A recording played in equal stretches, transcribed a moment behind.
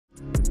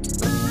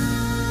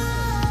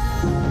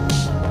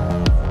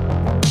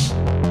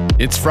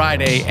It's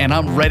Friday and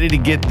I'm ready to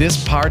get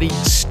this party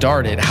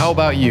started. How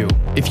about you?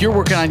 If you're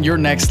working on your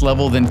next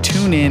level, then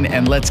tune in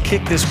and let's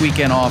kick this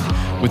weekend off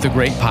with a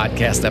great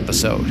podcast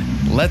episode.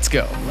 Let's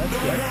go.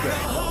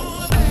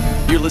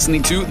 You're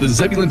listening to the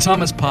Zebulon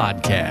Thomas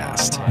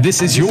Podcast.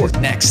 This is your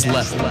next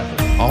level.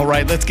 All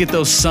right, let's get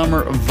those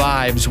summer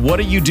vibes.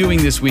 What are you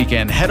doing this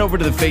weekend? Head over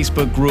to the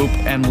Facebook group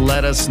and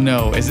let us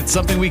know. Is it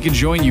something we can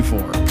join you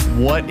for?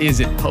 What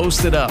is it?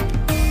 Post it up.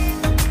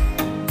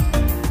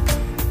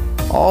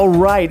 All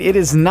right, it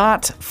is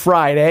not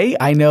Friday.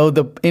 I know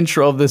the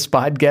intro of this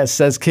podcast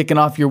says kicking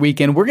off your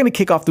weekend. We're going to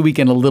kick off the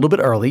weekend a little bit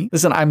early.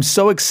 Listen, I'm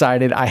so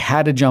excited. I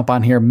had to jump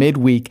on here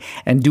midweek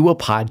and do a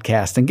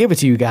podcast and give it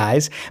to you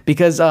guys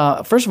because,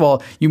 first of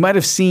all, you might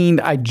have seen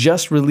I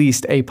just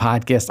released a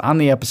podcast on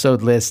the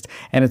episode list,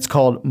 and it's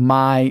called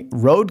My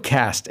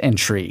Roadcast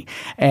Entry.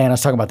 And I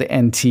was talking about the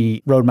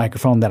NT Rode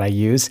microphone that I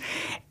use.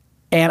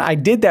 And I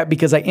did that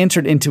because I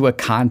entered into a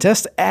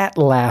contest at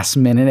last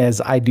minute,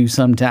 as I do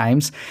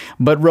sometimes.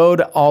 But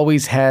Rode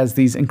always has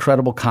these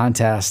incredible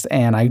contests,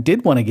 and I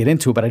did want to get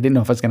into it, but I didn't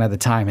know if I was going to have the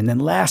time. And then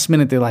last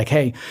minute, they're like,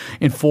 hey,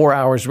 in 4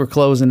 hours, we're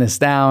closing this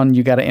down.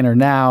 You got to enter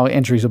now.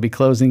 Entries will be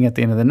closing at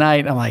the end of the night.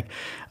 And I'm like,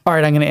 all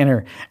right, I'm going to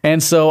enter.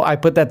 And so I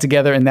put that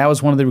together, and that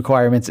was one of the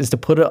requirements, is to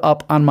put it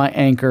up on my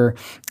Anchor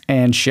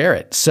and share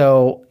it.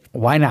 So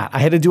why not? I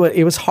had to do it.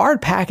 It was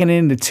hard packing it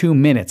into 2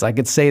 minutes. I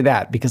could say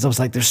that because I was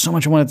like, there's so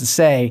much I wanted to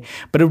say,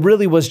 but it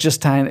really was just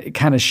time to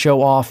kind of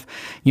show off,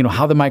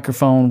 how the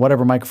microphone,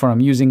 whatever microphone I'm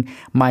using,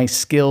 my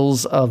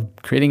skills of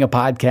creating a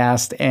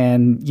podcast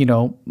and,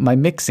 my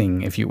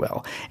mixing, if you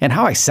will, and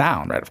how I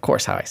sound, right? Of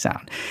course, how I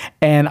sound.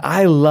 And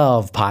I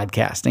love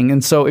podcasting.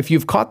 And so if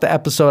you've caught the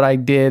episode I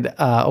did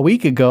a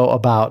week ago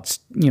about,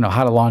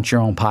 how to launch your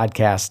own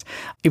podcast,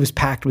 it was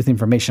packed with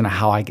information on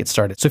how I get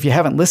started. So if you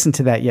haven't listened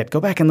to that yet, go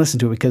back and listen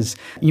to it because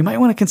you might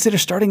want to consider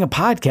starting a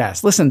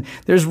podcast. Listen,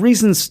 there's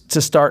reasons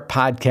to start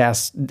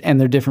podcasts and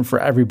they're different for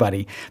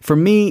everybody. For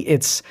me,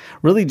 it's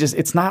really just,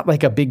 it's not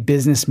like a big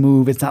business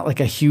move. It's not like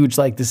a huge,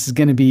 this is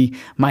going to be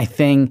my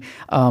thing.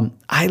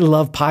 I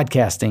love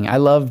podcasting. I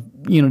love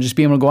just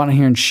being able to go on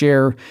here and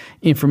share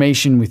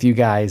information with you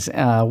guys,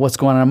 what's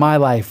going on in my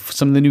life,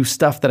 some of the new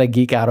stuff that I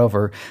geek out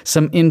over,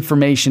 some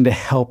information to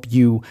help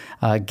you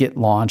get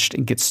launched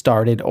and get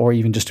started, or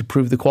even just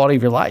improve the quality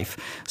of your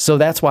life. So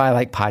that's why I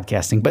like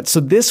podcasting. But so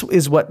this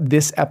is what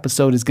this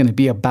episode is going to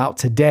be about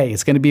today.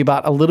 It's going to be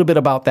about a little bit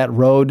about that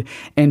Rode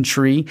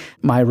entry,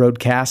 my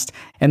Rodecast,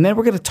 and then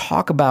we're going to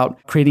talk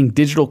about creating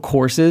digital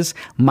courses,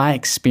 my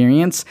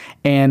experience,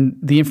 and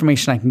the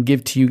information I can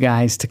give to you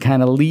guys to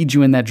kind of lead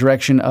you in that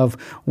direction of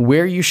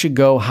where you should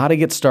go, how to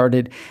get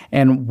started,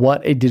 and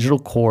what a digital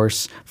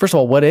course, first of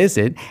all, what is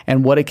it,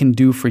 and what it can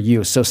do for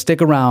you. So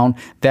stick around,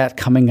 that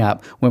coming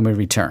up when we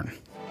return.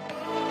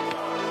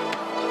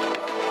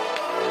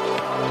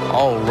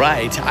 All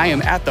right, I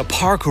am at the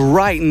park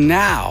right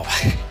now,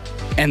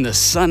 and the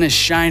sun is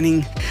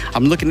shining.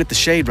 I'm looking at the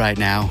shade right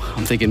now.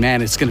 I'm thinking,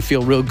 man, it's gonna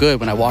feel real good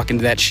when I walk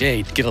into that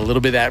shade, get a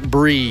little bit of that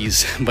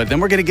breeze. But then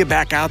we're gonna get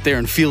back out there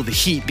and feel the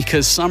heat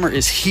because summer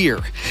is here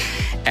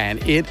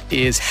and it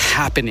is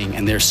happening.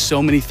 And there's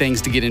so many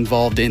things to get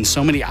involved in,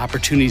 so many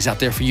opportunities out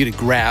there for you to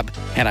grab.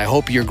 And I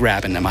hope you're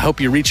grabbing them. I hope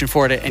you're reaching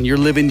for it and you're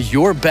living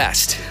your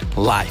best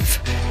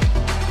life.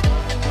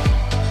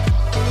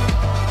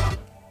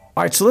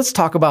 All right, so let's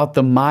talk about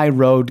the My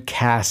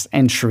Rodecast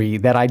entry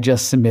that I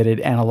just submitted,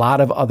 and a lot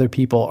of other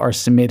people are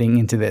submitting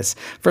into this.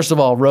 First of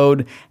all,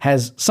 Rode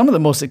has some of the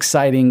most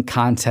exciting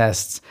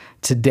contests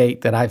to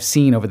date that I've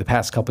seen over the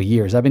past couple of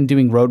years. I've been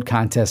doing Rode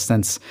contests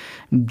since,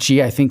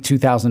 I think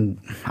 2000,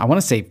 I want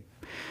to say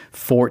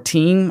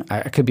 14.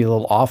 I could be a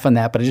little off on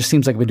that, but it just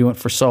seems like I've been doing it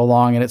for so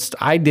long. And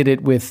I did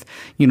it with,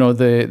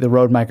 the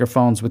Rode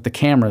microphones with the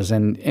cameras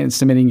and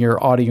submitting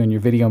your audio and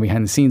your video and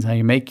behind the scenes, how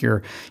you make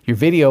your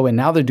video. And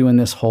now they're doing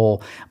this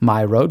whole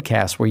My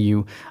Rodecast where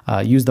you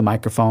use the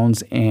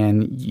microphones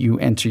and you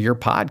enter your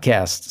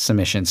podcast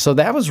submission. So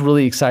that was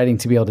really exciting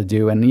to be able to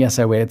do. And yes,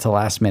 I waited till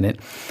last minute.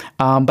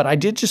 But I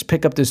did just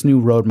pick up this new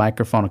Rode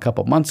microphone a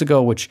couple months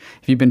ago, which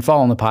if you've been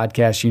following the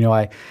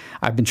podcast,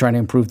 I've been trying to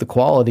improve the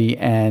quality.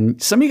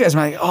 And some of you guys are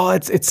like, oh,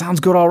 it sounds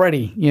good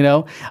already,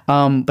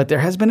 but there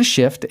has been a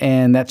shift,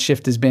 and that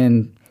shift has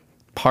been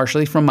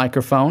partially from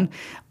microphone.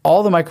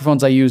 All the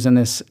microphones I use in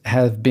this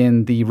have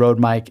been the Rode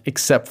mic,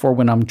 except for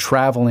when I'm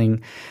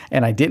traveling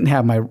and I didn't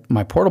have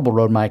my portable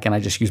Rode mic and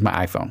I just use my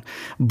iPhone.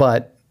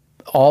 But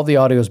all the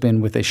audio has been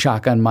with a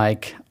shotgun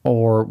mic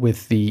or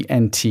with the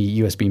NT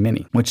USB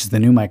Mini, which is the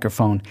new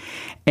microphone.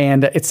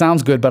 And it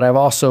sounds good, but I've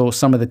also,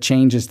 some of the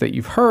changes that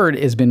you've heard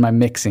has been my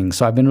mixing.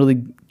 So I've been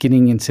really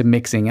getting into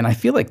mixing. And I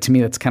feel like to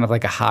me, that's kind of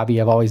like a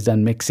hobby. I've always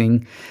done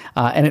mixing.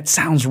 And it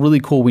sounds really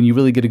cool when you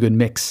really get a good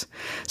mix.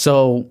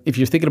 So if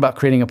you're thinking about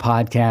creating a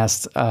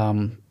podcast,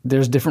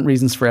 there's different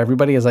reasons for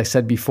everybody. As I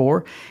said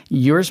before,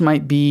 yours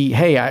might be,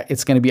 hey,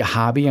 it's going to be a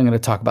hobby. I'm going to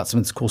talk about some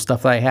of this cool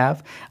stuff that I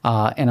have.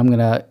 And I'm going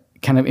to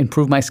kind of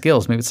improve my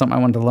skills. Maybe it's something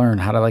I wanted to learn,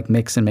 how to like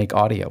mix and make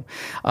audio.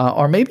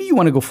 Or maybe you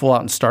want to go full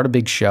out and start a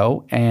big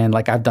show. And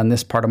like I've done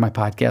this part of my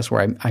podcast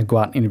where I go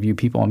out and interview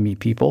people and meet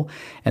people.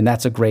 And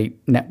that's a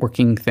great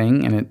networking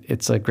thing. And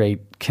it's a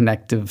great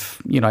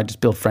connective, I just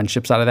build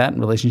friendships out of that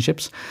and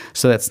relationships.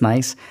 So that's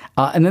nice.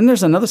 And then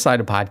there's another side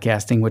of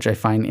podcasting, which I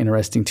find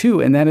interesting too.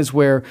 And that is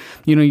where,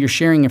 you're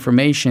sharing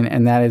information,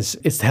 and that is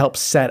to help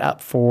set up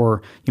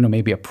for,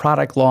 maybe a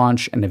product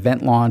launch, an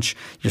event launch,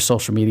 your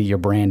social media, your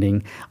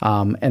branding.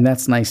 And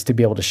that's nice to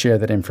be able to share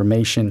that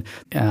information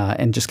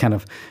and just kind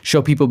of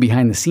show people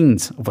behind the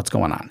scenes of what's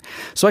going on.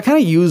 So I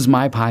kind of use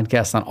my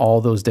podcast on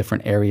all those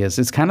different areas.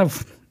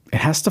 It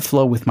has to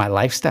flow with my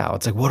lifestyle.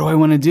 It's like, what do I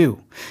want to do?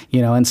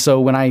 And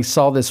so when I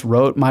saw my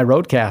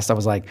roadcast, I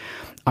was like,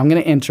 I'm going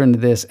to enter into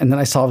this. And then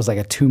I saw it was like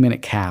a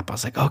 2-minute cap. I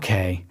was like,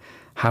 okay,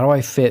 how do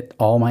I fit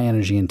all my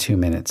energy in 2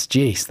 minutes?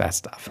 Jeez, that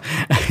stuff.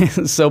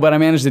 But I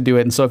managed to do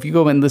it. And so if you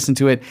go and listen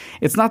to it,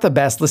 it's not the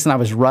best. Listen, I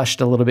was rushed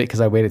a little bit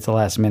because I waited till the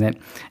last minute.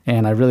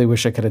 And I really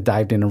wish I could have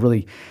dived in a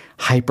really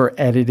hyper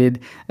edited,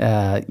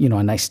 a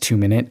nice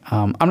 2-minute.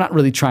 I'm not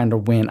really trying to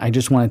win. I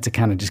just wanted to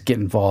kind of just get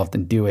involved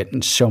and do it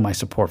and show my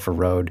support for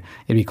Rode.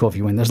 It'd be cool if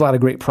you win. There's a lot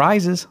of great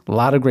prizes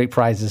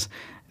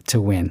to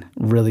win.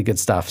 Really good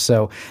stuff.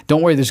 So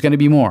don't worry, there's going to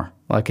be more.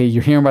 Okay,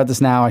 you're hearing about this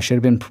now. I should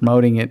have been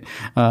promoting it,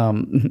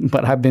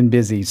 but I've been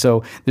busy.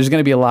 So there's going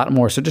to be a lot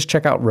more. So just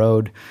check out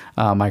Rode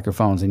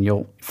microphones, and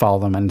you'll follow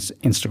them on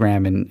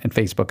Instagram and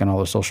Facebook and all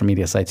their social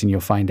media sites, and you'll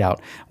find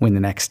out when the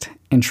next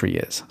entry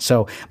is.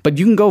 So, but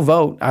you can go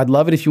vote. I'd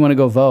love it if you want to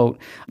go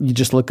vote. You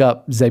just look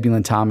up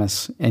Zebulon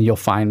Thomas, and you'll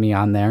find me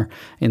on there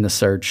in the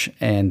search,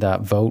 and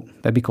vote.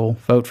 That'd be cool.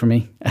 Vote for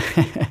me.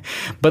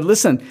 But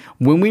listen,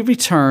 when we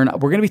return,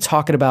 we're going to be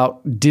talking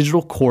about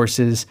digital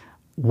courses,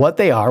 what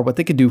they are, what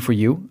they could do for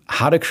you,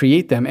 how to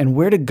create them, and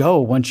where to go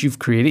once you've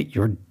created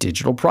your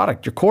digital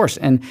product, your course.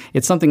 And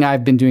it's something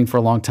I've been doing for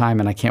a long time,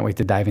 and I can't wait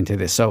to dive into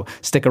this. So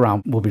stick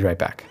around. We'll be right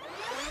back.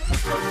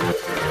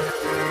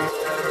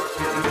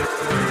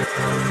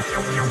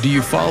 Do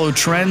you follow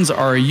trends, or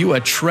are you a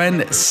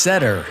trend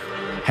setter?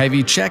 Have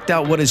you checked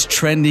out what is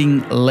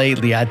trending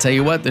lately? I tell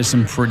you what, there's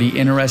some pretty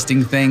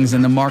interesting things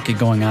in the market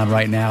going on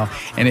right now.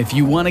 And if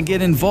you want to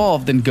get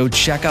involved, then go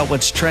check out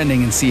what's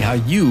trending and see how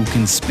you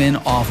can spin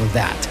off of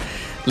that.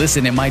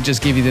 Listen, it might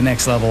just give you the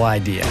next level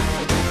idea.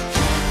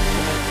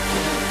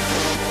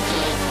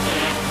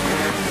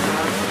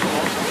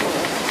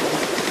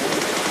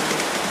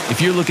 If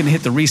you're looking to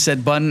hit the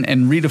reset button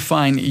and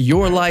redefine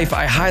your life,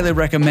 I highly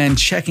recommend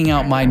checking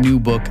out my new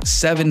book,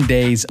 7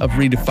 Days of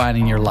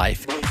Redefining Your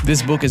Life.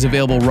 This book is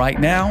available right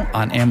now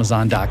on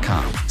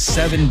Amazon.com.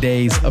 7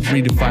 Days of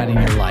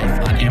Redefining Your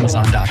Life on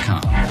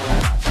Amazon.com.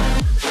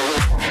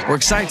 We're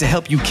excited to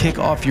help you kick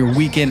off your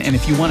weekend, and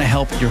if you want to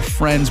help your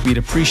friends, we'd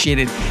appreciate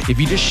it if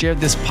you just shared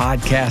this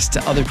podcast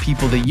to other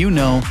people that you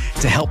know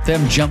to help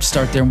them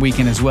jumpstart their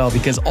weekend as well,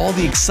 because all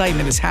the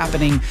excitement is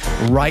happening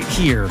right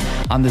here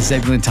on the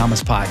Zebulon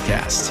Thomas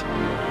Podcast.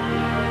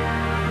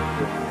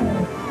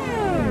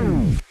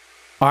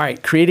 All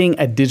right, creating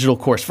a digital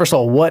course. First of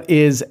all, what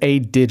is a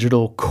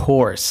digital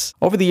course?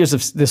 Over the years,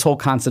 of this whole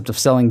concept of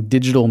selling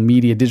digital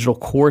media, digital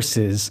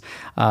courses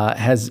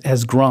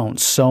has grown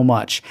so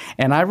much.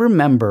 And I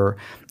remember,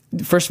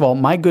 first of all,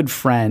 my good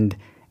friend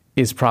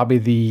is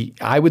probably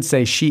I would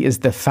say she is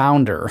the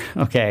founder,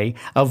 okay,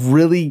 of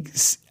really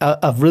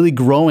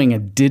growing a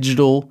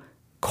digital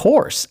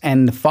course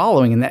and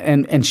following,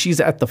 and she's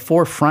at the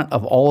forefront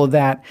of all of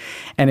that.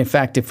 And in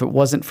fact, if it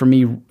wasn't for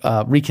me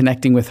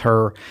reconnecting with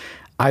her,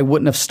 I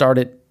wouldn't have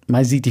started my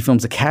ZT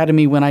Films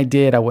Academy when I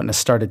did. I wouldn't have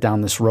started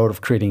down this road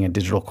of creating a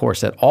digital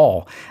course at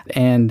all.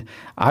 And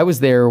I was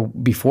there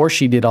before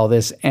she did all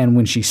this, and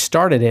when she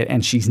started it,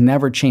 and she's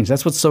never changed.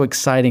 That's what's so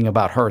exciting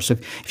about her. So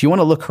if you want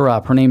to look her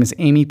up, her name is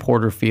Amy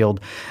Porterfield,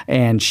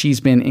 and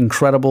she's been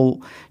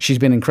incredible. She's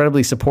been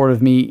incredibly supportive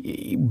of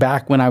me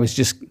back when I was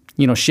just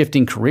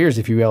shifting careers,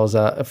 if you will,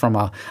 from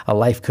a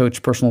life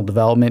coach, personal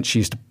development. She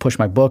used to push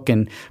my book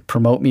and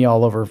promote me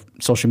all over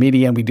social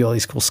media, and we do all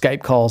these cool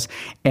Skype calls.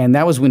 And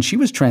that was when she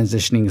was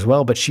transitioning as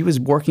well, but she was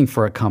working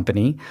for a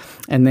company,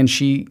 and then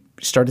she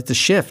started to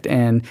shift.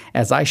 And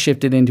as I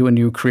shifted into a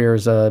new career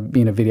as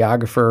being a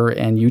videographer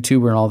and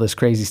YouTuber and all this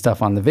crazy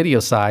stuff on the video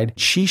side,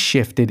 she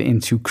shifted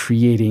into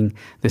creating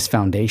this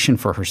foundation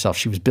for herself.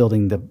 She was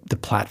building the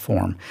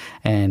platform,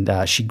 and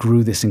she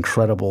grew this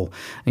incredible,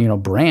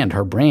 brand,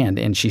 her brand.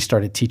 And she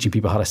started teaching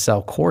people how to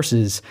sell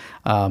courses,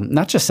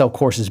 not just sell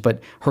courses,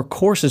 but her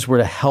courses were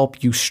to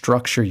help you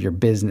structure your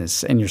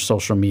business and your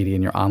social media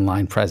and your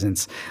online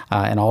presence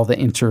and all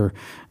the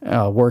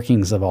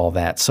workings of all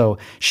that. So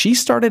she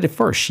started it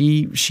first. She,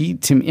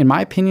 in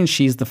my opinion,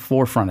 she's the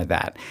forefront of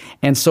that.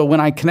 And so when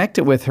I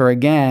connected with her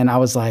again, I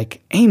was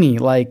like, Amy,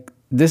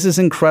 this is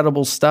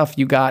incredible stuff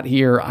you got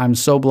here. I'm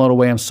so blown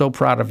away. I'm so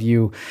proud of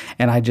you.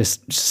 And I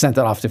just sent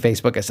that off to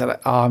Facebook. I said,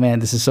 oh man,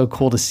 this is so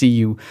cool to see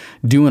you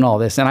doing all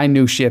this. And I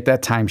knew at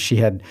that time she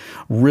had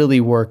really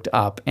worked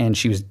up, and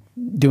she was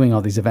doing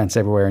all these events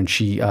everywhere, and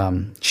she's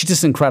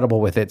just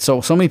incredible with it.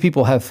 So many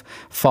people have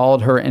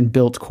followed her and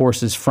built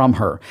courses from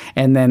her,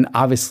 and then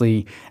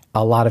obviously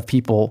a lot of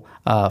people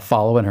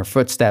follow in her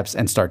footsteps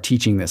and start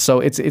teaching this. So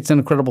it's an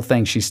incredible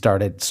thing she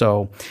started.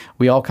 So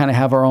we all kind of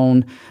have our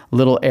own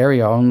little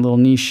area, our own little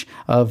niche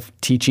of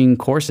teaching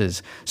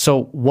courses.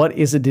 So what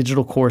is a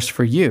digital course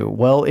for you?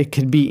 Well, it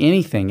could be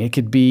anything. It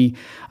could be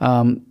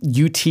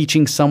you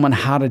teaching someone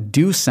how to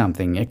do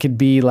something. It could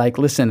be like,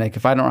 listen, like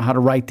if I don't know how to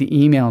write the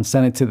email and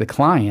send it to the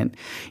client,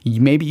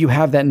 maybe you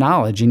have that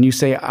knowledge and you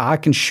say, I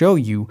can show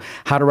you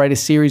how to write a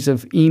series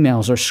of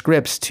emails or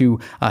scripts to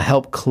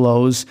help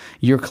close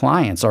your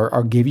clients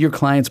or give your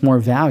clients more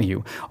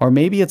value. Or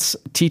maybe it's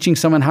teaching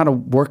someone how to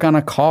work on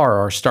a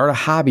car or start a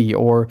hobby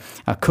or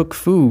cook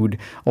food,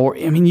 or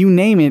I mean, you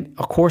name it,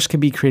 a course could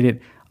be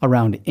created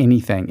around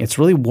anything. It's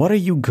really, what are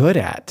you good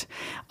at?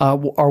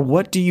 Or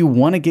what do you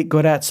want to get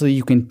good at so that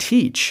you can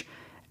teach?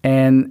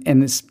 And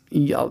it's,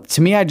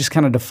 to me, I just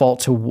kind of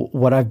default to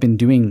what I've been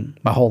doing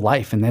my whole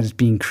life, and that is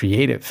being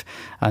creative.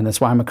 And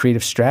that's why I'm a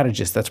creative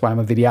strategist. That's why I'm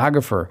a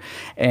videographer.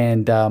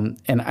 And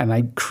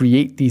I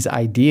create these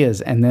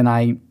ideas, and then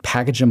I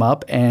package them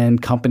up, and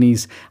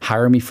companies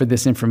hire me for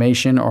this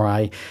information, or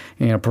I,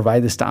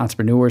 provide this to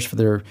entrepreneurs for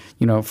their,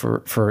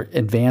 for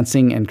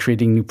advancing and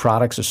creating new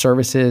products or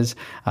services,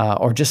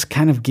 or just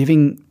kind of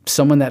giving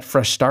someone that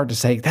fresh start to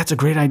say, that's a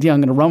great idea.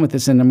 I'm going to run with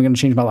this, and I'm going to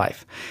change my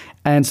life.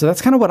 And so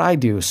that's kind of what I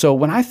do. So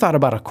when I thought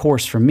about a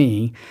course for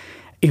me,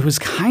 it was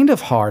kind of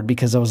hard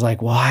because I was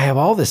like, well, I have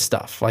all this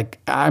stuff. Like,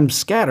 I'm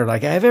scattered.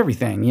 Like, I have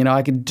everything.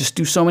 I could just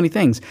do so many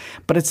things.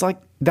 But it's like,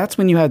 that's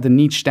when you have the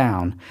niche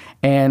down,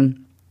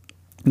 and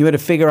you had to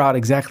figure out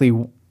exactly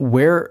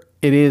where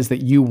it is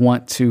that you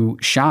want to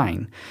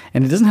shine.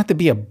 And it doesn't have to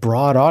be a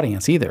broad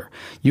audience either.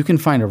 You can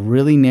find a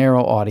really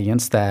narrow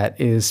audience that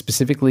is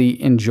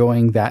specifically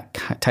enjoying that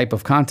type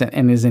of content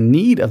and is in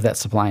need of that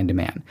supply and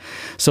demand.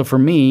 So for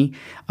me,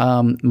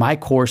 my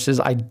courses,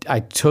 I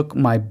took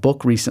my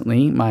book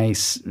recently, my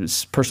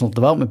personal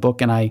development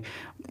book, and I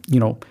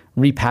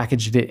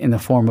repackaged it in the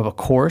form of a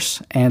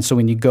course. And so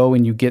when you go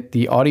and you get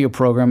the audio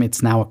program,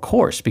 it's now a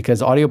course,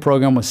 because audio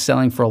program was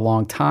selling for a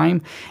long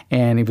time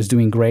and it was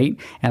doing great.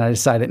 And I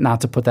decided not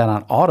to put that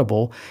on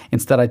Audible.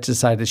 Instead, I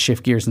decided to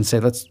shift gears and say,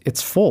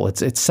 it's full.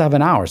 It's 7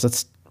 hours.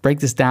 Let's break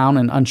this down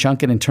and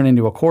unchunk it and turn it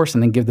into a course,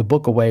 and then give the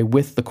book away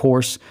with the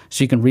course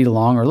so you can read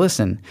along or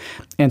listen.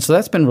 And so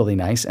that's been really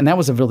nice. And that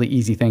was a really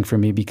easy thing for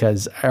me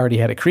because I already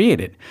had it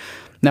created.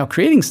 Now,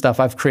 creating stuff,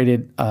 I've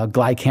created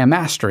GlideCam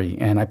Mastery,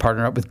 and I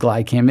partner up with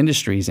GlideCam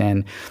Industries.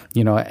 And,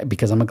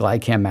 because I'm a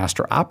GlideCam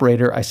Master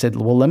operator, I said,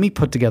 well, let me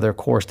put together a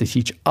course to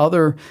teach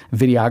other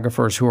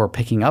videographers who are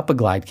picking up a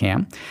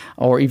GlideCam,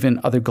 or even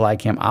other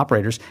GlideCam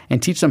operators,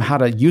 and teach them how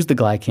to use the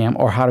GlideCam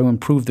or how to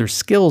improve their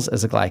skills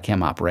as a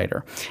GlideCam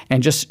operator,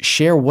 and just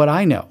share what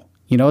I know.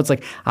 It's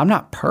like, I'm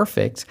not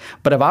perfect,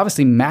 but I've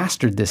obviously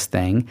mastered this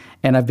thing,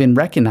 and I've been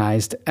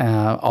recognized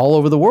all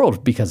over the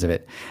world because of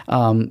it.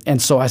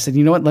 And so I said,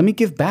 you know what, let me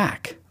give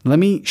back. Let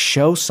me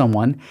show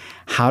someone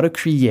how to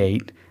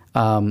create,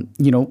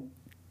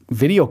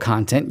 video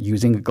content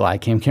using a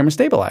GlideCam camera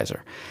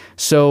stabilizer.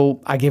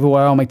 So I gave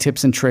away all my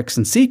tips and tricks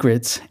and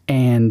secrets,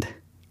 and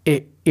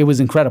it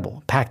was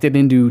incredible. Packed it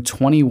into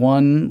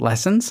 21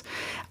 lessons.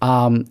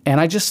 And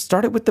I just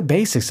started with the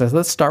basics. So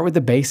let's start with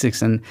the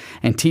basics and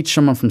teach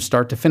someone from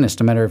start to finish.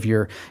 No matter if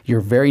you're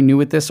very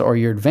new at this or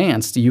you're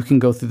advanced, you can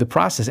go through the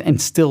process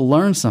and still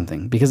learn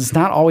something, because it's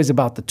not always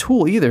about the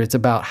tool either. It's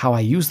about how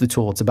I use the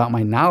tool. It's about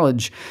my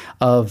knowledge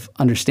of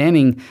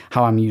understanding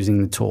how I'm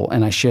using the tool.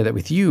 And I share that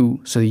with you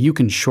so that you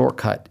can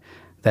shortcut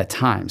that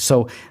time.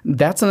 So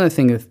that's another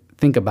thing to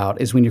think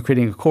about, is when you're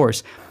creating a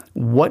course,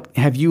 what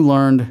have you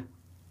learned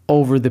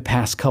over the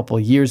past couple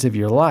of years of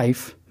your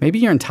life, maybe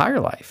your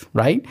entire life,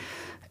 right?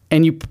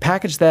 And you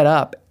package that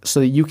up so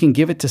that you can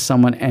give it to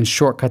someone and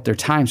shortcut their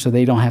time so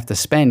they don't have to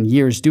spend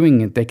years doing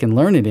it. They can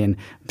learn it in,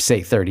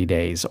 say, 30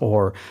 days,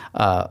 or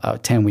a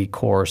 10-week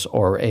course,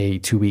 or a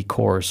 2-week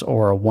course,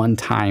 or a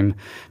one-time,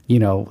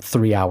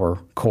 3-hour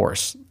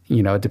course,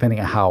 depending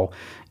on how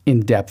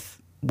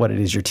in-depth what it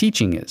is you're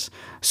teaching is.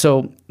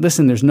 So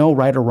listen, there's no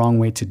right or wrong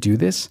way to do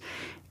this.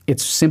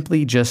 It's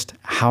simply just,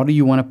 how do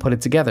you want to put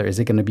it together? Is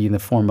it going to be in the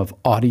form of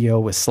audio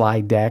with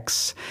slide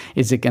decks?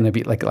 Is it going to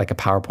be like a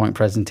PowerPoint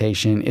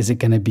presentation? Is it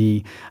going to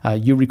be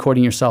you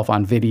recording yourself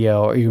on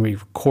video? Are you going to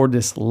record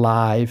this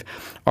live?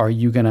 Are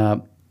you going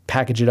to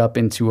package it up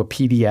into a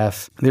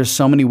PDF? There's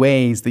so many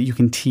ways that you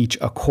can teach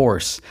a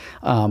course,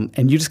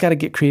 and you just got to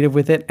get creative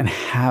with it and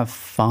have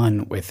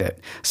fun with it.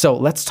 So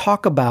let's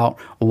talk about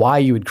why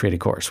you would create a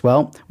course.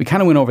 Well, we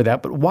kind of went over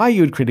that, but why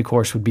you would create a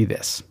course would be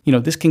this.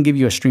 This can give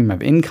you a stream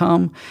of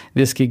income.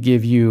 This could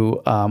give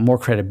you more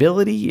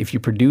credibility. If you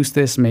produce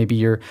this,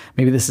 maybe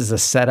this is a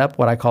setup,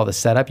 what I call the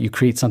setup. You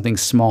create something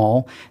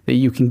small that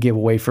you can give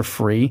away for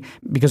free,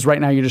 because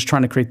right now you're just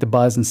trying to create the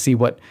buzz and see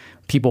what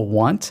people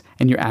want,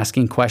 and you're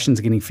asking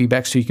questions, getting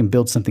feedback so you can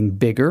build something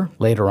bigger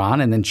later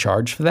on and then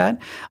charge for that.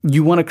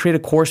 You want to create a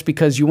course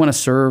because you want to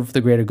serve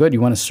the greater good.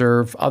 You want to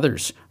serve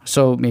others.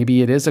 So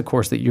maybe it is a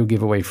course that you'll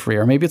give away free,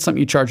 or maybe it's something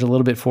you charge a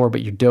little bit for,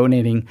 but you're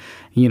donating,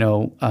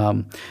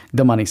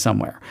 the money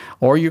somewhere.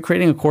 Or you're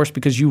creating a course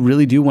because you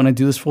really do want to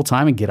do this full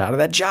time and get out of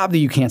that job that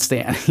you can't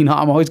stand.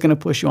 I'm always going to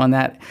push you on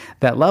that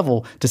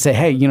level to say,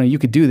 hey, you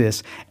could do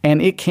this,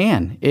 and it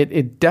can.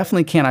 It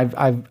definitely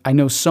can. I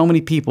know so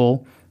many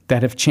people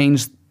that have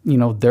changed,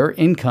 their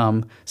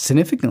income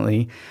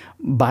significantly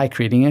by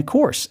creating a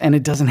course. And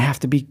it doesn't have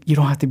to be, you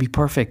don't have to be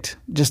perfect.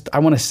 I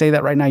want to say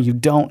that right now, you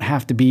don't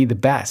have to be the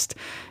best.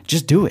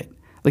 Just do it.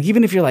 Like,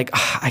 even if you're like,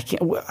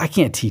 I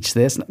can't teach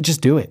this, just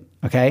do it.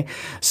 Okay.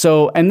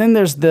 So, and then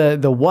there's the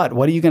what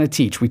are you going to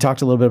teach? We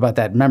talked a little bit about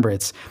that. Remember,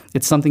 it's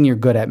something you're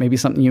good at, maybe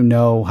something you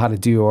know how to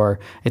do, or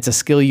it's a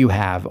skill you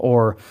have,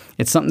 or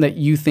it's something that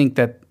you think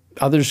that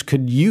others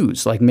could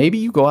use. Like, maybe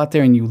you go out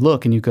there and you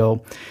look and you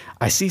go,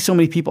 I see so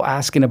many people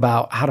asking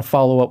about how to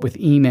follow up with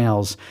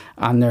emails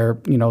on their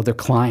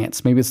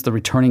clients. Maybe it's the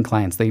returning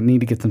clients. They need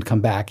to get them to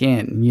come back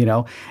in,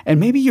 and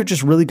maybe you're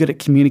just really good at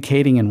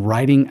communicating and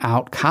writing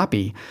out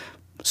copy.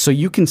 So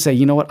you can say,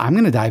 you know what, I'm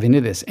going to dive into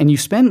this. And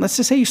let's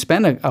just say you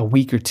spend a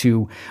week or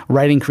two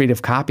writing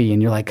creative copy,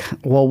 and you're like,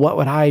 well, what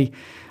would I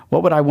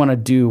want to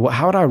do?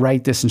 How would I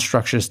write this in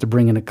structures to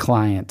bring in a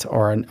client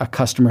or a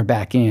customer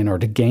back in, or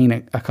to gain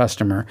a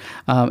customer?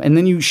 And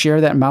then you share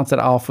that and bounce it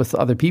off with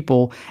other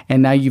people.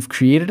 And now you've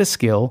created a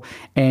skill,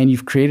 and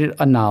you've created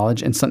a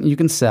knowledge and something you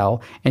can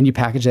sell, and you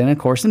package that in a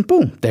course, and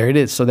boom, there it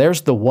is. So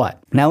there's the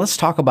what. Now let's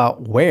talk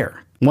about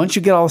where. Once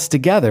you get all this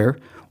together,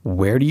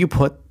 where do you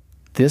put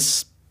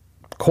this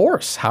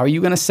course? How are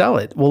you going to sell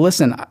it? Well,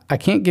 listen, I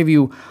can't give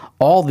you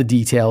all the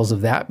details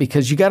of that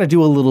because you got to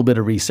do a little bit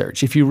of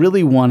research. If you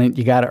really want it,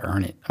 you got to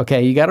earn it.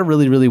 Okay. You got to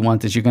really, really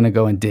want this. You're going to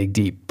go and dig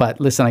deep. But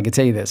listen, I can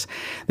tell you this,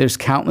 there's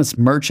countless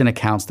merchant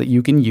accounts that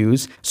you can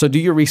use. So do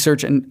your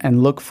research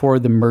and look for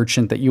the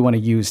merchant that you want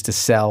to use to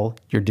sell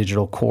your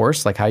digital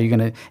course, like how you're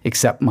going to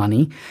accept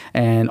money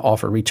and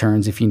offer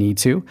returns if you need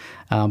to.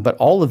 But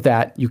all of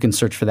that, you can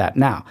search for that.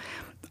 Now,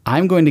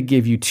 I'm going to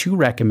give you 2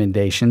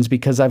 recommendations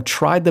because I've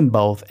tried them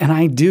both and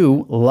I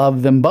do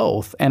love them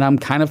both, and I'm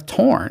kind of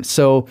torn.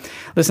 So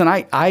listen,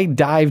 I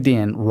dived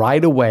in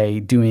right away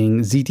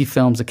doing ZT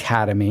Films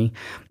Academy.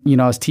 I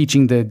was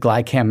teaching the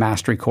GlideCam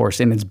Mastery course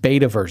in its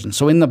beta version.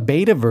 So in the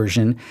beta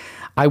version,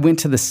 I went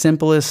to the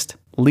simplest,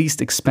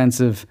 least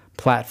expensive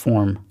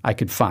platform I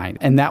could find,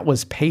 and that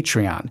was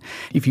Patreon.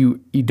 If you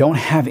don't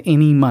have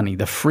any money,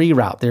 the free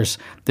route, there's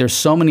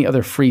so many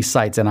other free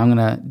sites, and I'm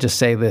going to just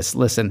say this,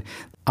 listen,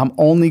 I'm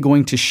only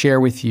going to share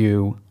with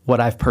you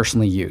what I've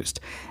personally used.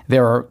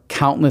 There are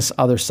countless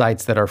other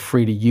sites that are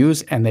free to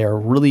use, and they are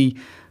really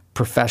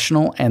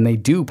professional, and they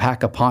do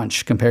pack a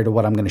punch compared to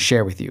what I'm going to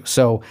share with you.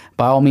 So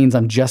by all means,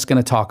 I'm just going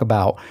to talk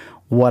about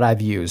what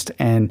I've used.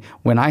 And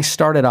when I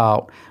started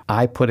out,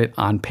 I put it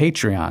on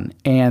Patreon,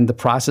 and the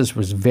process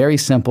was very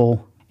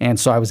simple. And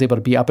so I was able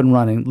to be up and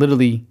running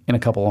literally in a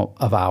couple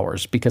of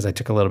hours because I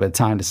took a little bit of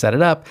time to set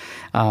it up.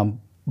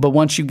 But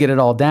once you get it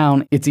all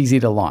down, it's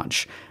easy to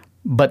launch.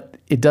 But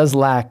it does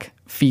lack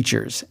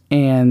features.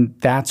 And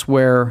that's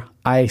where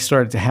I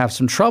started to have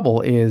some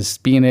trouble, is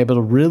being able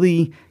to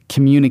really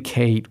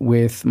communicate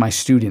with my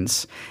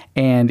students.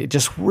 And it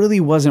just really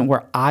wasn't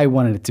where I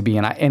wanted it to be.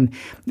 And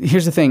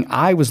here's the thing,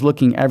 I was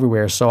looking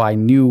everywhere, so I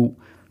knew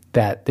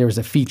that there was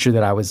a feature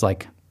that I was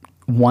like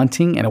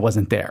wanting, and it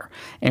wasn't there.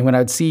 And when I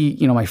would see,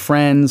 my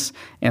friends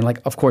and, like,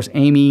 of course,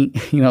 Amy,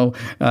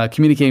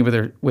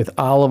 communicating with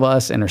all of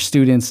us and her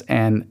students,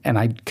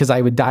 because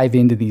I would dive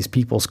into these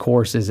people's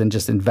courses and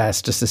just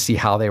invest just to see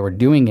how they were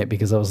doing it,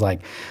 because I was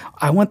like,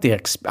 I want to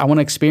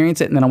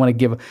experience it, and then I want to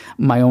give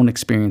my own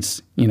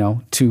experience,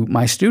 to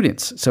my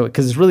students. So,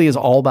 because it really is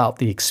all about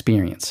the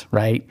experience,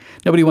 right?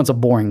 Nobody wants a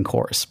boring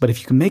course, but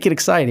if you can make it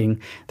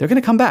exciting, they're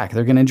going to come back.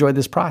 They're going to enjoy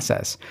this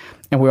process,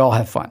 and we all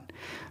have fun.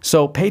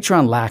 So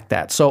Patreon lacked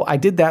that. So I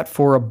did that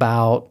for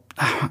about,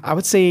 I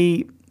would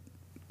say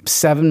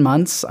 7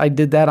 months. I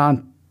did that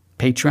on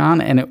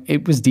Patreon, and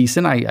it was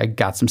decent. I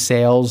got some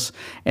sales,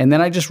 and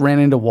then I just ran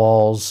into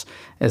walls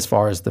as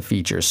far as the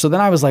features. So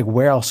then I was like,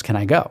 where else can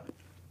I go?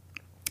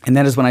 And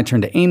that is when I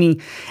turned to Amy,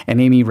 and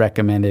Amy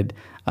recommended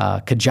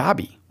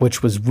Kajabi,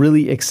 which was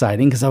really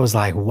exciting because I was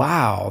like,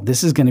 wow,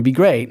 this is going to be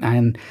great.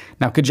 And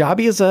now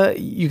Kajabi is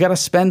you got to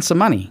spend some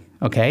money.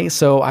 Okay.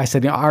 So I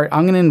said, all right,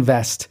 I'm going to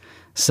invest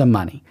some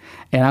money,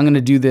 and I'm going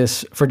to do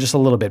this for just a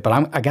little bit,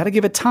 but I got to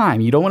give it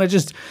time. You don't want to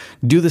just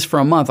do this for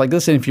a month. Like,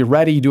 listen, if you're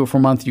ready, you do it for a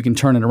month, you can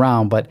turn it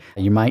around, but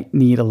you might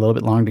need a little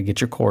bit longer to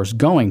get your course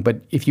going.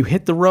 But if you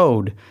hit the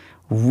road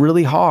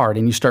really hard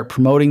and you start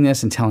promoting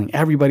this and telling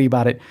everybody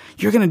about it,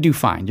 you're going to do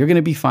fine. You're going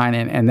to be fine.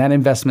 And that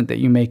investment that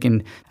you make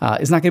is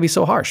not going to be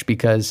so harsh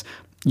because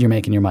you're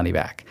making your money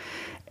back.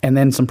 And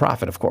then some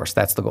profit, of course.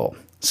 That's the goal.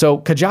 So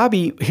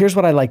Kajabi, here's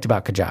what I liked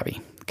about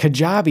Kajabi.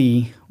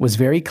 Kajabi was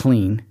very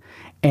clean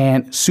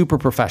and super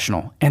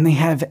professional. And they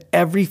have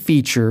every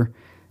feature.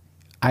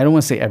 I don't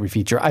want to say every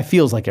feature. It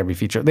feels like every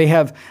feature. They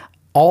have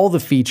all the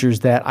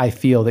features that I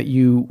feel that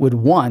you would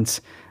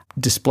want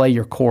display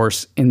your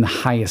course in the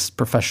highest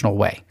professional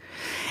way.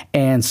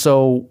 And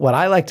so what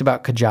I liked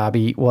about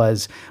Kajabi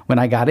was when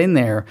I got in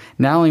there,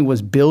 not only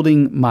was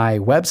building my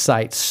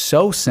website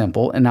so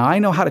simple, and now I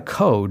know how to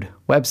code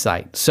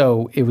website.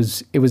 So it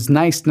was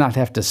nice not to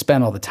have to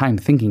spend all the time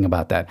thinking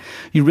about that.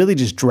 You really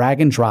just drag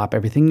and drop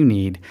everything you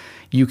need.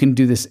 You can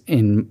do this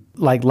in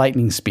like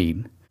lightning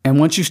speed. And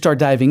once you start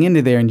diving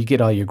into there and you get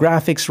all your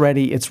graphics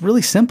ready, it's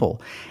really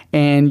simple.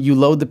 And you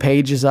load the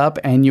pages up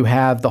and you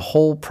have the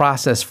whole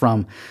process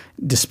from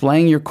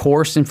displaying your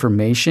course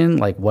information,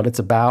 like what it's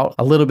about,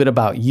 a little bit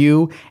about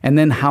you, and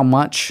then how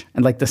much,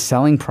 and like the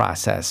selling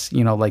process,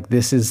 like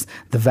this is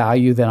the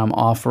value that I'm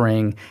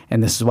offering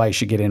and this is why you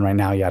should get in right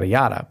now, yada,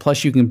 yada.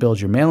 Plus you can build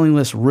your mailing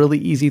list really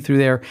easy through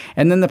there.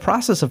 And then the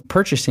process of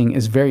purchasing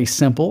is very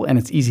simple and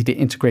it's easy to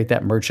integrate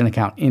that merchant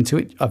account into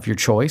it of your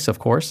choice, of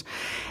course.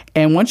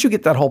 And once you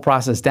get that whole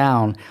process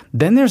down,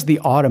 then there's the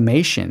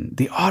automation.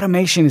 The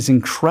automation is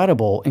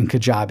incredible in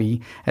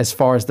Kajabi as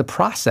far as the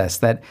process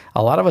that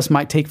a lot of us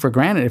might take for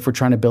granted if we're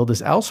trying to build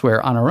this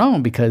elsewhere on our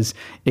own because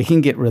it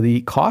can get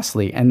really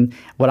costly. And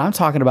what I'm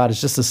talking about is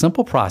just a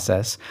simple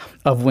process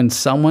of when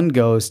someone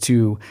goes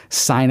to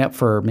sign up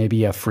for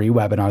maybe a free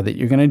webinar that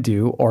you're going to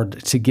do or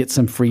to get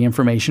some free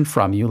information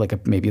from you,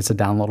 like maybe it's a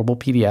downloadable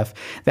PDF,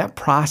 that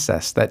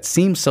process that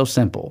seems so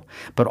simple,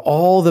 but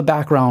all the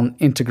background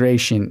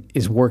integration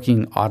is working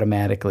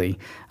automatically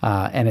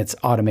and it's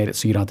automated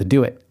so you don't have to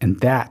do it. And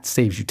that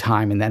saves you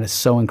time and that is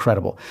so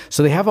incredible.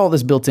 So they have all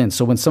this built in.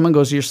 So when someone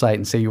goes to your site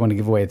and say you want to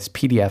give away this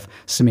PDF,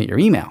 submit your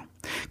email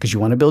because you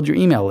want to build your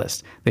email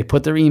list. They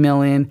put their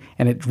email in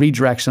and it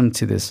redirects them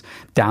to this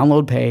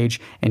download page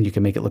and you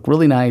can make it look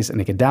really nice and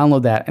they can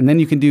download that. And then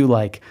you can do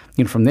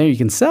from there you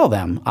can sell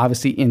them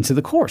obviously into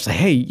the course. Like,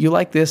 hey, you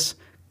like this?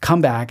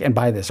 Come back and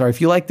buy this. Or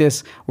if you like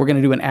this, we're going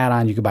to do an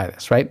add-on. You can buy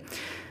this, right?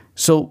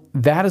 So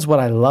that is what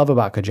I love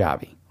about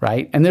Kajabi,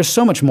 right? And there's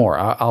so much more.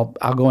 I'll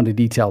go into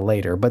detail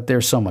later, but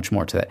there's so much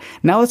more to that.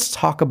 Now let's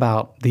talk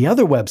about the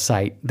other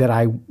website that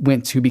I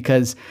went to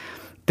because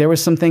there were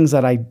some things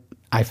that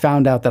I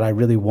found out that I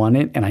really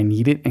wanted and I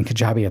needed, and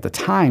Kajabi at the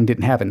time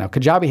didn't have it. Now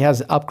Kajabi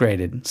has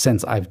upgraded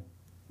since I've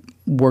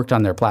worked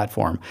on their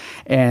platform.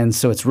 And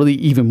so it's really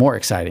even more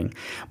exciting.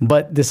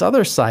 But this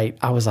other site,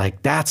 I was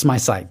like, that's my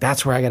site.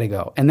 That's where I got to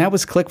go. And that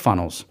was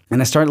ClickFunnels.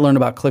 And I started to learn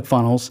about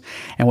ClickFunnels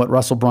and what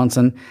Russell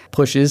Brunson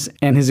pushes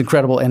and his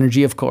incredible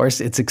energy, of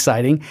course. It's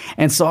exciting.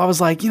 And so I was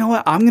like, you know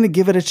what? I'm going to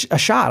give it a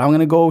shot. I'm going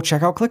to go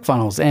check out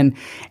ClickFunnels. And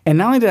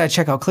not only did I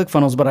check out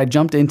ClickFunnels, but I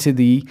jumped into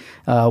the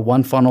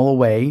One Funnel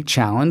Away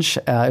challenge.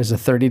 It was a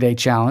 30-day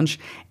challenge.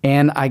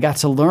 And I got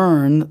to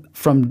learn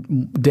from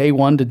day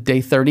 1 to day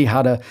 30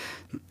 how to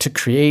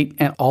create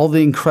and all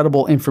the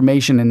incredible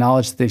information and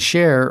knowledge that they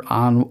share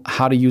on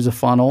how to use a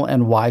funnel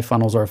and why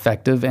funnels are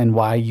effective and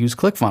why use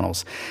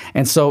ClickFunnels.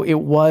 And so it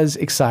was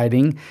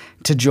exciting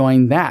to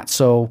join that.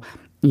 So,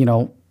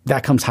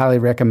 that comes highly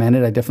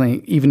recommended. I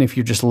definitely, even if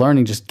you're just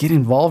learning, just get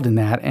involved in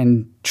that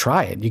and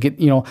try it. You get,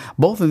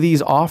 both of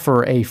these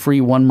offer a free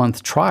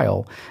 1-month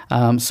trial.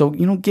 So,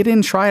 get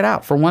in, try it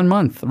out for 1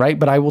 month, right?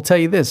 But I will tell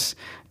you this,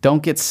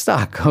 don't get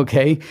stuck,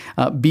 okay?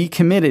 Be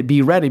committed,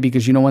 be ready,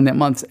 because when that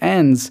month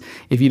ends,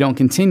 if you don't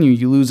continue,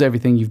 you lose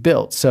everything you've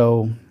built.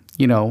 So,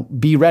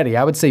 be ready.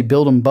 I would say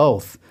build them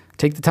both.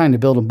 Take the time to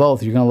build them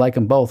both. You're going to like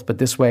them both. But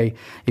this way,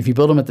 if you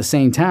build them at the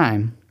same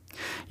time,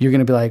 you're going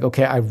to be like,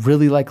 okay, I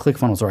really like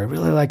ClickFunnels or I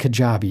really like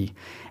Kajabi.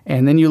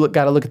 And then you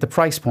got to look at the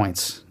price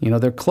points.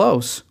 They're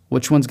close.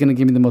 Which one's going to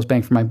give me the most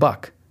bang for my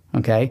buck?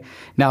 Okay.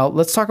 Now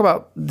let's talk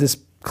about this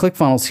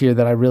ClickFunnels here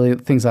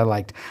things I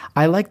liked.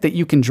 I like that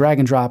you can drag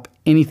and drop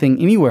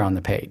anything anywhere on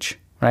the page,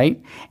 right?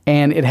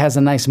 And it has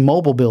a nice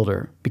mobile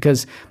builder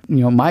because,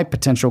 my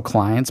potential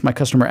clients, my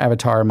customer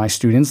avatar, my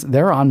students,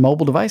 they're on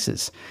mobile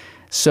devices.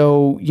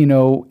 So,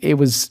 it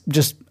was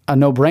just a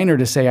no-brainer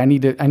to say I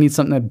need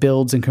something that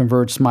builds and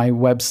converts my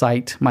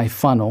website, my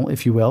funnel,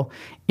 if you will,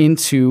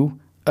 into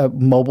a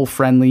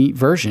mobile-friendly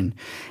version.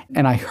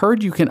 And I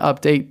heard you can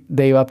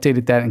they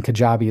updated that in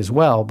Kajabi as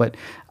well, but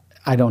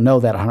I don't know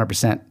that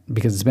 100%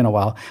 because it's been a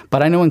while.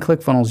 But I know in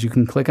ClickFunnels, you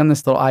can click on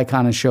this little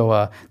icon and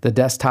show the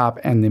desktop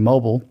and the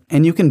mobile,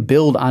 and you can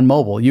build on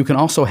mobile. You can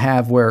also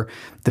have where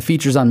the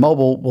features on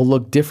mobile will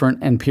look different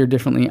and appear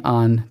differently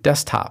on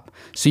desktop.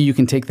 So you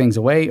can take things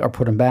away or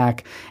put them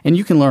back, and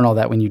you can learn all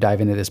that when you dive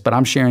into this. But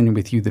I'm sharing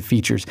with you the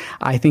features.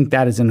 I think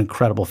that is an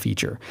incredible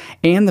feature.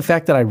 And the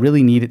fact that I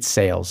really needed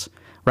sales,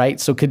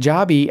 right? So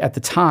Kajabi at the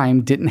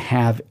time didn't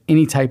have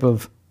any type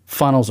of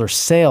funnels or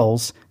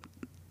sales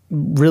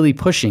really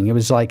pushing. It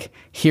was like,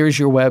 here's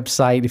your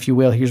website, if you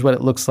will, here's what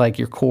it looks like,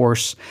 your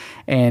course,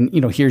 and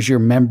here's your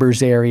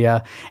members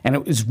area. And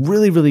it was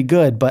really, really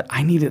good, but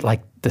I needed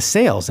like the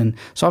sales. And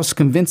so I was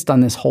convinced on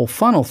this whole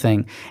funnel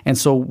thing. And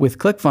so with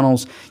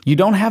ClickFunnels, you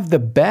don't have the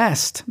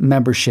best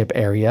membership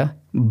area,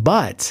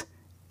 but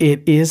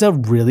it is a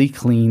really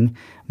clean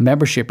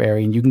membership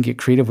area, and you can get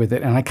creative with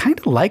it. And I kind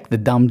of like the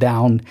dumbed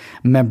down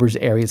members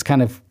area. It's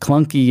kind of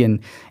clunky,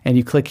 and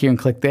you click here and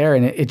click there,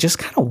 and it just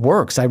kind of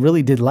works. I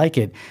really did like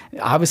it.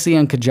 Obviously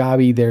on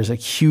Kajabi, there's a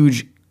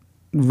huge,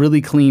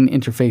 really clean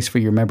interface for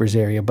your members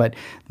area, but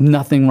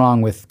nothing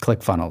wrong with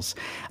ClickFunnels.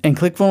 And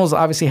ClickFunnels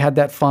obviously had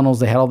that funnels.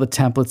 They had all the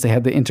templates. They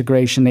had the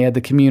integration. They had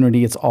the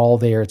community. It's all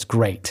there. It's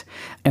great.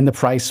 And the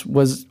price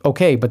was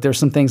okay, but there's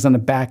some things on the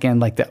back end,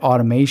 like the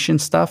automation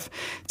stuff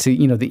to,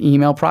 the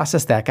email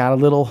process, that got a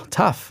little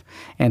tough.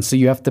 And so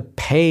you have to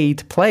pay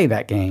to play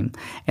that game,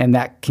 and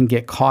that can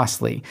get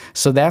costly.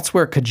 So that's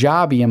where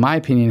Kajabi, in my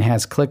opinion,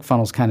 has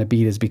ClickFunnels kind of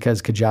beat, is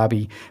because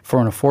Kajabi,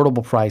 for an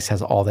affordable price,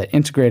 has all that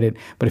integrated.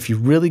 But if you're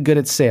really good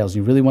at sales,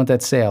 you really want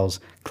that sales,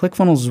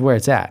 ClickFunnels is where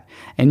it's at.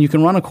 And you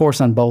can run a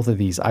course on both of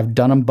these. I've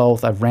done them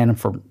both. I've ran them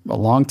for a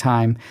long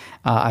time.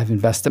 I've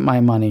invested my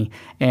money.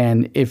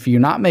 And if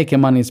you're not making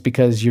money, it's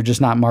because you're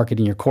just not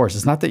marketing your course.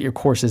 It's not that your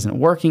course isn't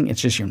working.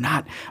 It's just you're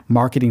not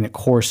marketing the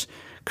course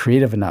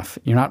creative enough.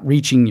 You're not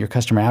reaching your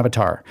customer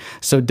avatar.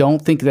 So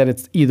don't think that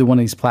it's either one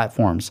of these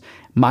platforms.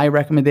 My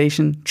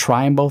recommendation,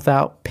 try them both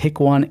out, pick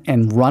one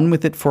and run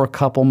with it for a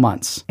couple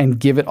months and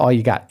give it all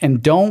you got.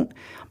 And don't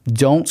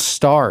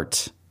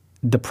start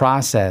the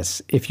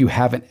process if you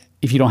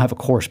don't have a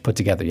course put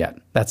together yet.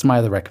 That's my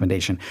other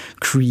recommendation.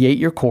 Create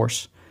your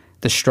course,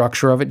 the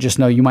structure of it. Just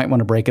know you might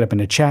want to break it up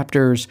into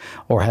chapters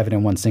or have it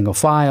in one single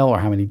file or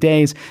how many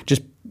days.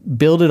 Just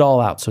build it all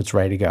out so it's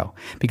ready to go.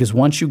 Because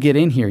once you get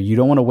in here, you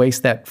don't want to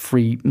waste that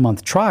free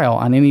month trial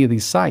on any of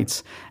these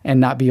sites and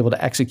not be able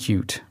to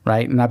execute,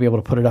 right? And not be able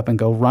to put it up and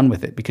go run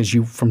with it. Because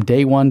you, from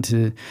day 1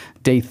 to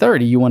day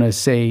 30, you want to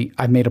say,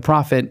 I've made a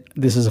profit.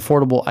 This is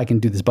affordable. I can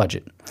do this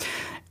budget.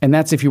 And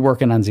that's if you're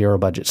working on zero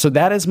budget. So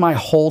that is my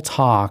whole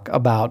talk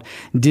about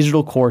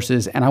digital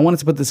courses. And I wanted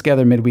to put this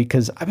together midweek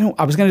because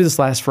I was going to do this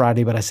last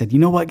Friday, but I said, you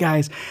know what,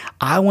 guys?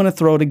 I want to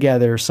throw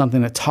together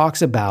something that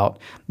talks about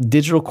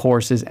digital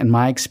courses and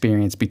my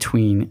experience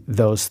between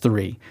those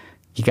three.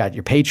 You got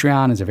your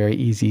Patreon, is a very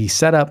easy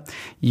setup.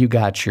 You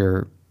got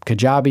your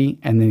Kajabi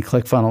and then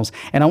ClickFunnels.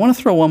 And I want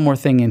to throw one more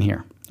thing in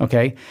here,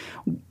 okay?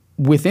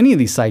 With any of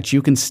these sites,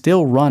 you can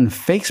still run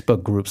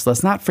Facebook groups.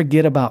 Let's not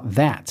forget about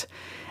that.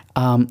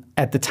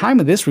 At the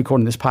time of this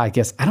recording, this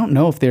podcast, I don't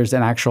know if there's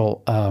an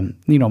actual,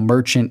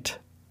 merchant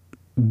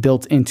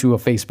built into a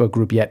Facebook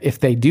group yet. If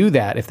they do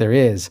that, if there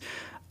is,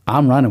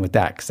 I'm running with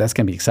that because that's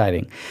going to be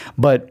exciting.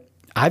 But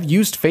I've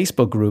used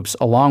Facebook groups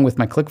along with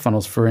my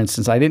ClickFunnels, for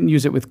instance. I didn't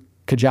use it with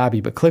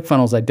Kajabi, but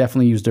ClickFunnels, I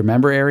definitely used their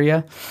member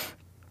area.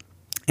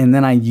 And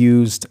then I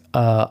used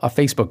a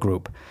Facebook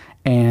group.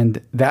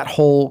 And that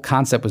whole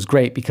concept was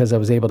great because I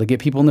was able to get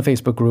people in the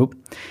Facebook group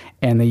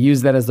and they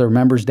use that as their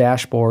members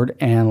dashboard.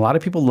 And a lot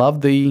of people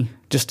love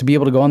just to be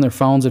able to go on their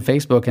phones at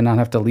Facebook and not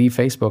have to leave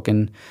Facebook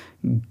and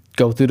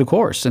go through the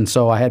course. And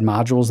so I had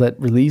modules that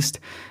released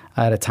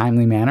at a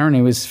timely manner and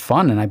it was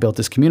fun and I built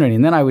this community.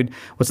 And then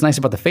what's nice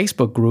about the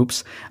Facebook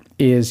groups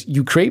is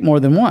you create more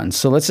than one.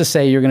 So let's just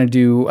say you're going to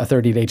do a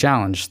 30-day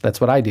challenge.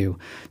 That's what I do.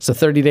 It's a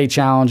 30-day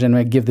challenge and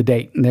I give the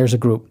date and there's a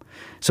group.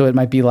 So it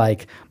might be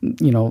like,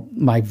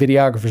 my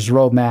videographer's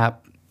roadmap,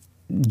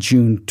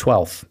 June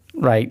 12th,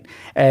 right?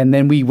 And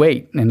then we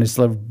wait, and it's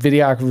the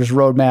videographer's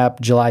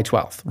roadmap, July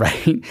 12th,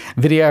 right?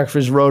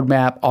 Videographer's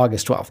roadmap,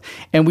 August 12th.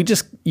 And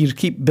you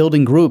keep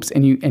building groups,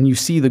 and you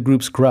see the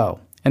groups grow.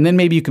 And then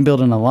maybe you can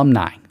build an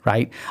alumni,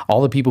 right?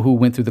 All the people who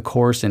went through the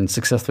course and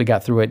successfully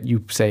got through it,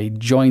 you say,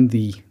 join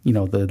the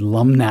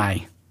alumni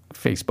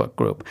Facebook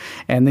group.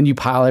 And then you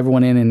pile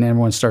everyone in and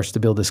everyone starts to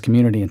build this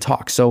community and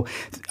talk. So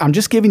I'm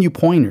just giving you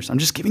pointers. I'm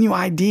just giving you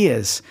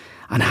ideas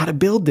on how to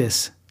build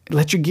this.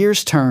 Let your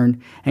gears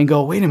turn and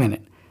go, wait a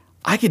minute,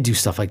 I could do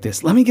stuff like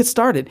this. Let me get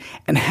started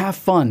and have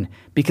fun,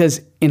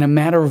 because in a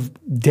matter of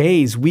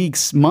days,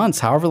 weeks, months,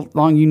 however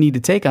long you need to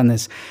take on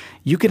this,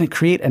 you can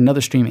create another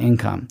stream of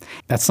income.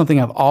 That's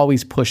something I've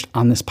always pushed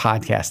on this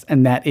podcast.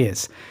 And that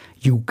is,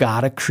 you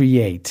gotta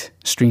create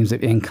streams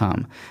of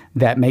income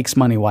that makes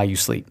money while you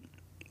sleep.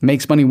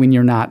 Makes money when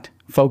you're not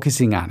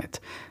focusing on it,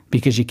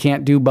 because you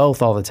can't do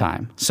both all the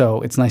time.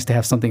 So it's nice to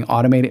have something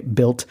automated,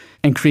 built,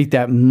 and create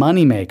that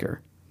money maker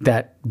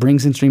that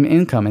brings in stream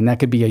income. And that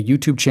could be a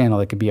YouTube channel,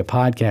 that could be a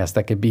podcast,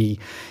 that could be,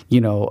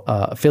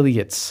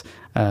 affiliates,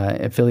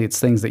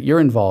 things that you're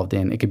involved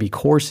in. It could be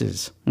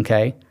courses,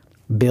 okay?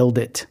 Build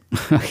it,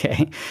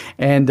 okay?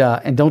 And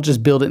don't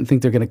just build it and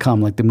think they're gonna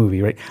come like the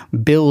movie, right?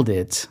 Build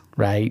it,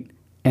 right?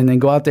 And then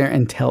go out there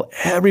and tell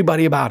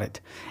everybody about it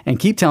and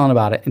keep telling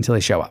about it until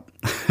they show up.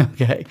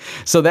 Okay.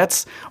 So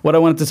that's what I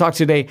wanted to talk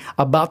today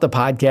about the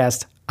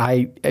podcast.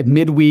 At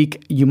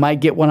midweek, you might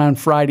get one on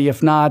Friday.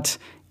 If not,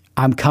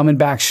 I'm coming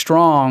back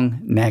strong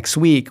next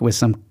week with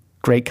some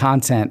great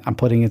content. I'm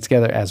putting it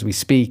together as we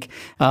speak.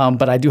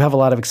 But I do have a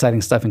lot of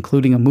exciting stuff,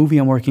 including a movie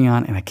I'm working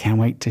on, and I can't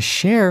wait to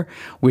share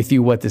with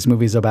you what this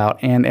movie is about.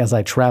 And as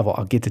I travel,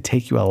 I'll get to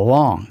take you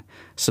along.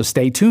 So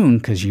stay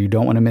tuned because you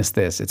don't want to miss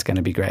this. It's going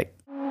to be great.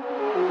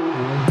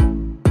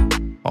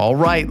 All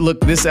right,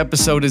 look, this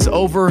episode is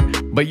over,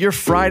 but your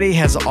Friday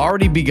has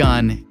already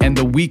begun and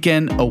the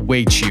weekend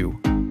awaits you.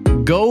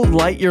 Go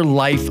light your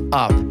life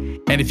up.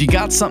 And if you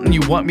got something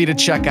you want me to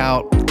check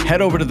out,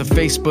 head over to the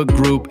Facebook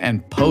group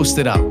and post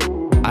it up.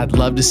 I'd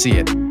love to see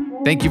it.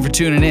 Thank you for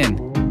tuning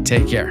in.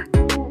 Take care.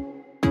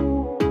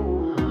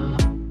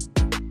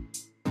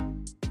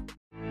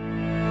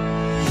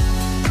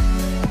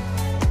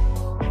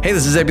 Hey,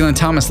 this is Zebulon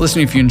Thomas.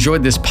 Listen, if you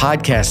enjoyed this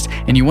podcast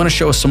and you want to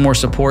show us some more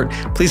support,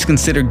 please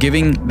consider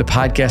giving the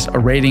podcast a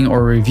rating or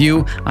a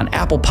review on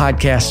Apple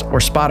Podcasts or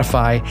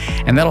Spotify,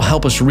 and that'll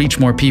help us reach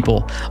more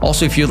people.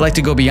 Also, if you'd like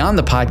to go beyond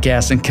the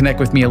podcast and connect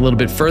with me a little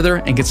bit further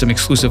and get some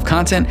exclusive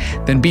content,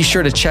 then be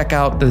sure to check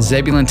out the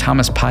Zebulon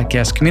Thomas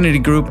Podcast Community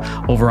Group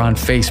over on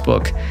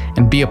Facebook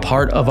and be a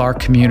part of our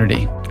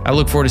community. I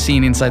look forward to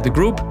seeing you inside the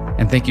group,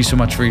 and thank you so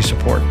much for your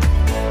support.